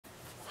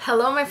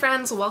Hello my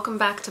friends, welcome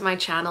back to my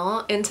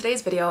channel. In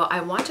today's video,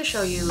 I want to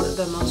show you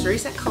the most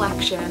recent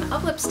collection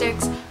of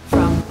lipsticks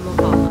from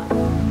Mavala.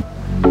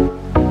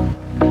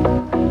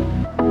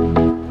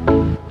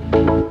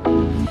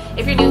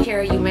 If you're new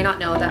here, you may not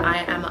know that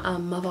I am a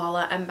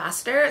Mavala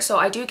ambassador, so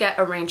I do get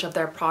a range of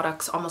their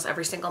products almost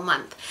every single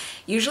month.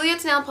 Usually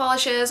it's nail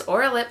polishes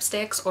or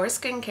lipsticks or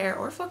skincare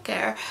or foot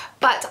care,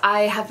 but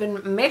I have been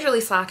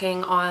majorly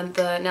slacking on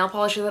the nail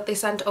polishes that they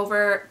sent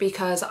over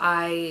because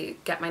I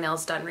get my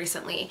nails done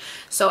recently.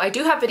 So I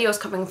do have videos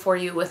coming for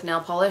you with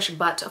nail polish,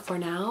 but for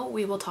now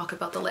we will talk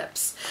about the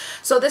lips.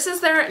 So this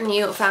is their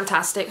new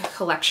fantastic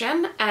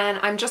collection, and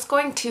I'm just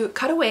going to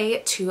cut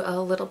away to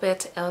a little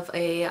bit of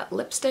a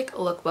lipstick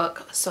lookbook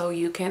so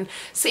you can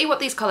see what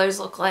these colors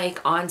look like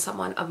on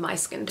someone of my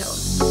skin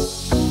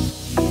tone.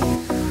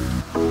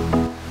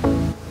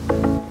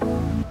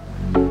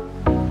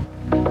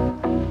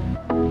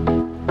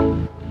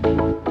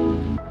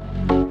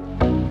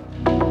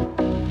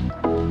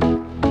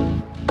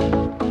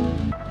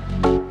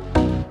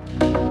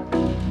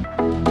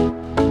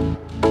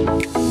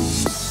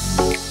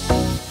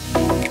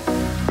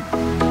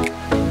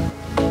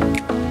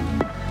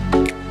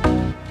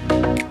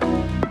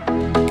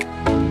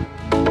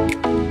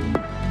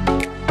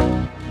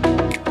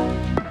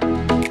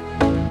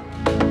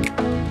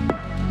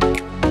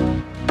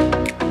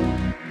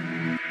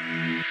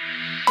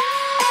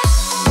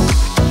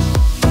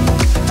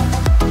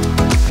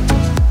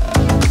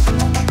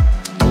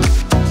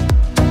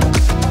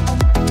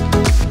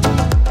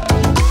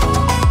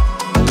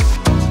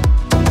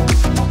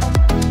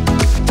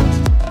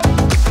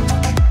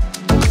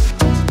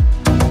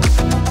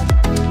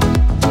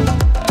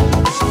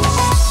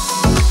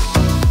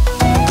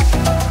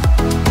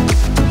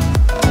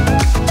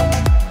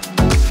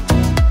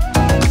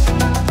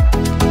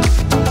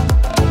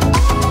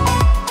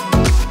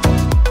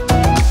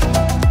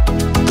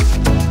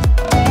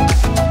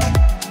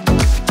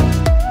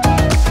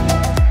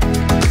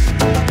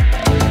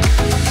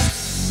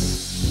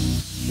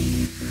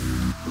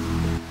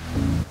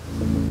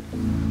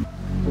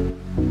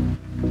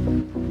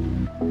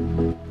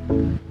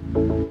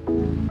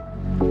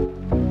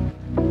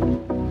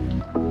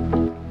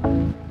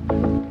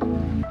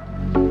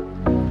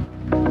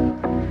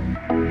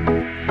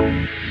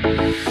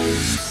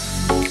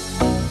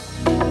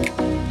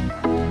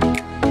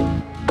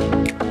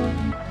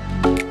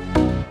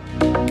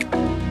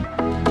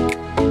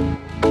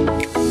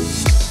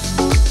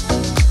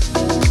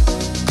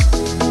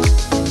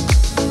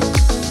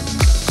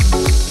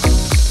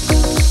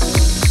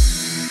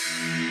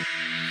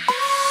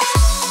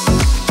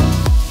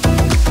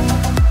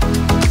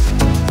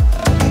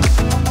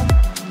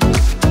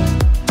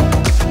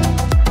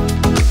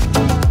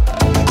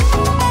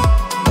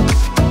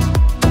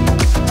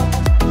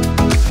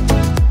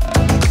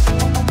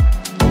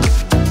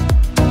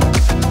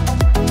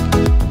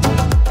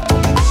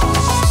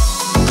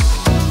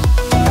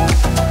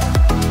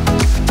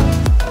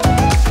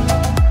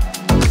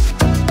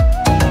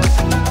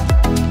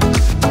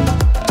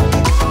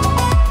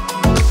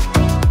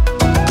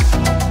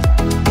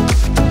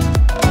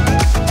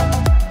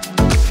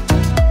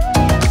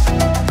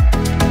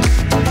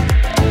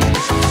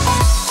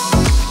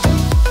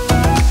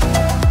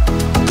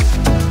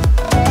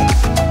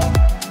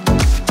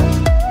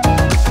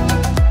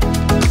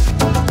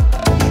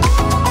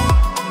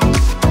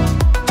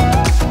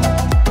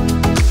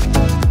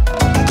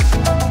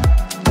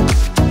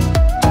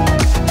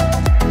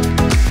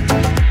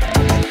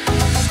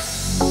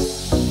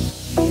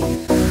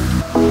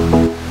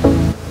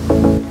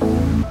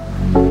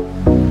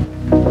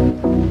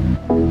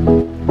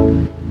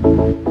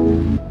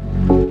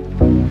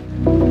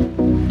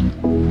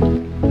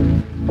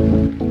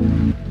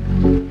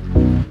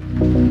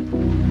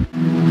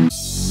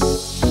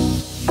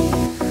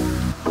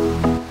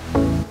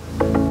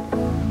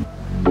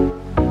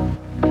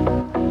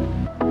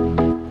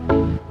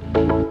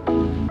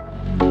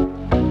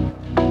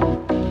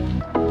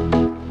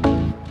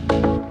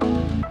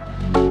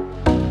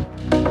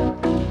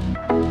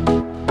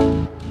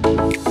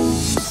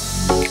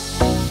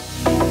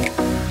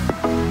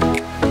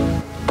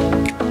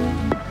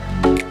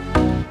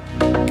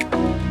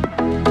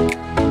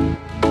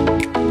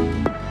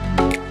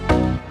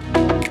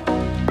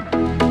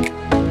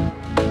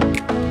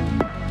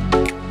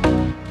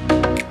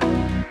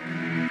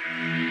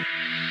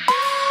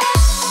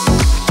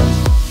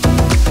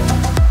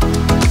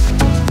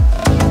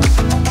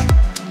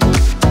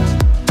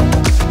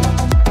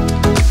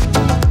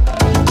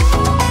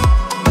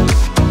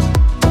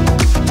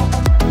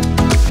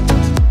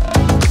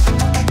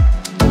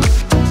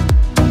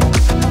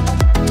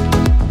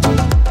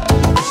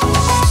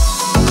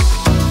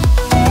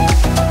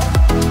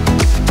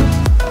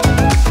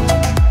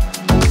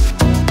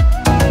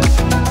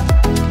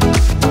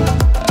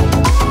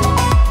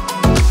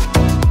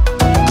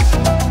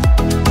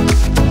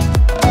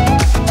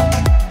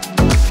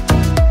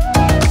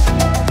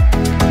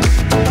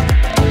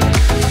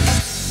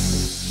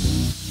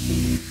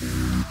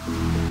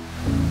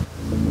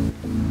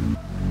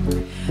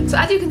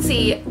 can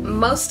see,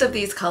 most of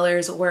these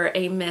colors were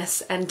a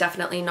miss and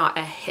definitely not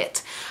a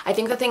hit. I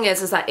think the thing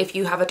is that if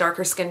you have a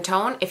darker skin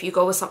tone, if you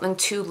go with something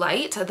too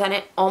light, then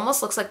it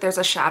almost looks like there's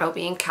a shadow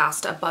being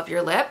cast above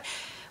your lip,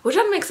 which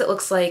then makes it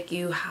look like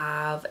you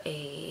have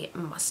a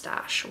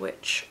mustache,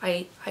 which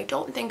I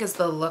don't think is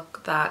the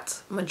look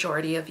that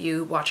majority of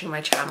you watching my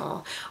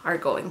channel are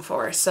going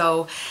for.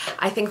 So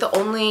I think the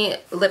only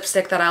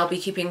lipstick that I'll be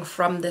keeping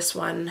from this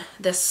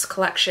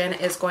collection,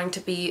 is going to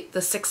be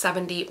the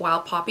 670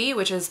 Wild Poppy,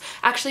 which is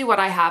actually what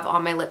I have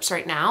on my lips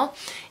right now.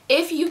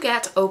 If you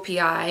get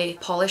OPI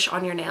polish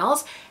on your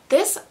nails,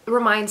 this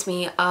reminds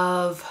me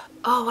of,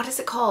 oh, what is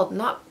it called?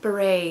 Not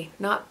beret,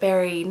 not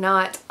berry,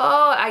 not,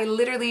 oh, I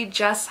literally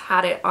just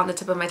had it on the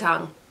tip of my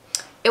tongue.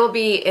 It will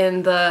be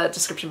in the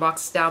description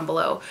box down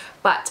below,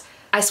 but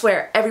I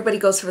swear everybody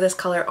goes for this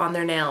color on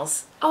their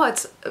nails. Oh,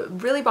 it's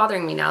really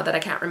bothering me now that I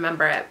can't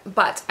remember it,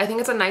 but I think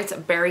it's a nice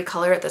berry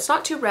color that's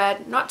not too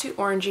red, not too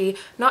orangey,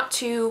 not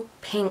too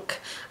pink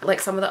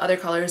like some of the other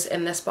colors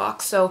in this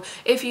box. So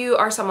if you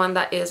are someone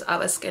that is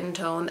of a skin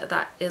tone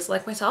that is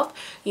like myself,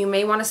 you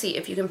may want to see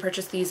if you can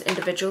purchase these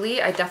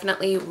individually. I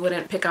definitely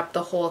wouldn't pick up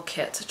the whole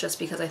kit just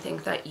because I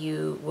think that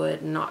you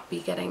would not be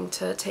getting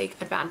to take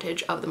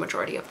advantage of the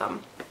majority of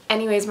them.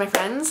 Anyways, my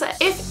friends,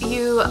 if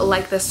you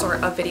like this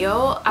sort of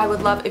video, I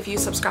would love if you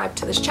subscribe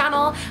to this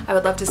channel. I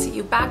would love to see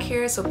you back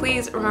here, so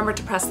please remember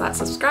to press that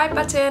subscribe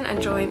button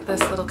and join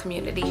this little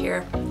community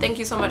here. Thank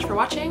you so much for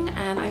watching,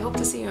 and I hope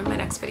to see you in my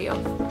next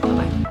video.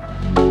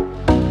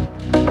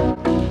 Bye-bye.